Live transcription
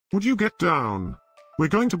Would you get down? We're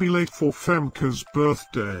going to be late for Femke's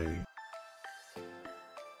birthday.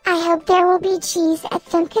 I hope there will be cheese at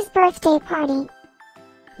Femke's birthday party.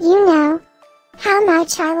 You know how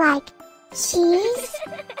much I like cheese.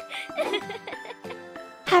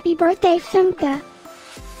 Happy birthday, Femke.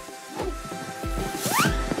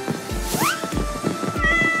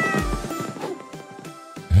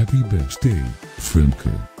 Happy birthday,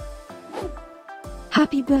 Femke.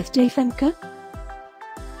 Happy birthday, Femke.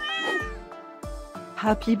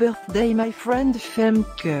 Happy birthday, my friend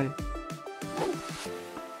Femke.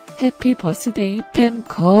 Happy birthday,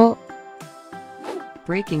 Femke.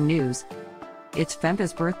 Breaking news. It's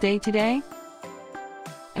Femke's birthday today?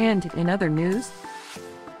 And in other news,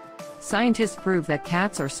 scientists prove that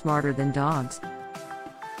cats are smarter than dogs.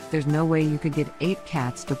 There's no way you could get 8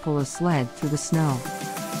 cats to pull a sled through the snow.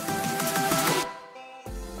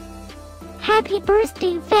 Happy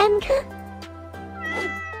birthday, Femke.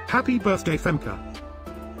 Happy birthday, Femke.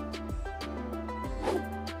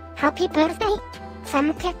 Happy birthday,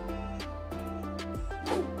 Femke.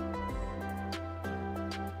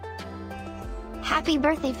 Happy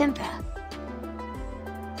birthday, Femke.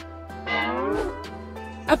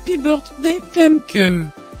 Happy birthday,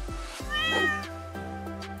 Femke.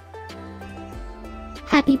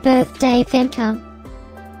 Happy birthday, Femke.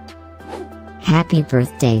 Happy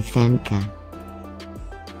birthday, Femke.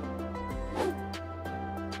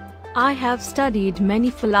 I have studied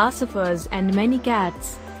many philosophers and many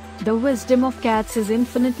cats. The wisdom of cats is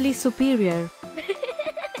infinitely superior.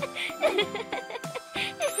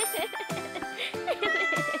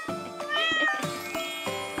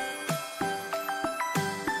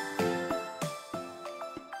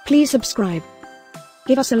 Please subscribe,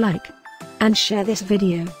 give us a like, and share this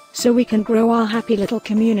video, so we can grow our happy little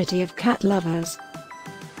community of cat lovers.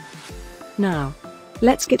 Now,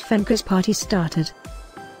 let's get Femke's party started.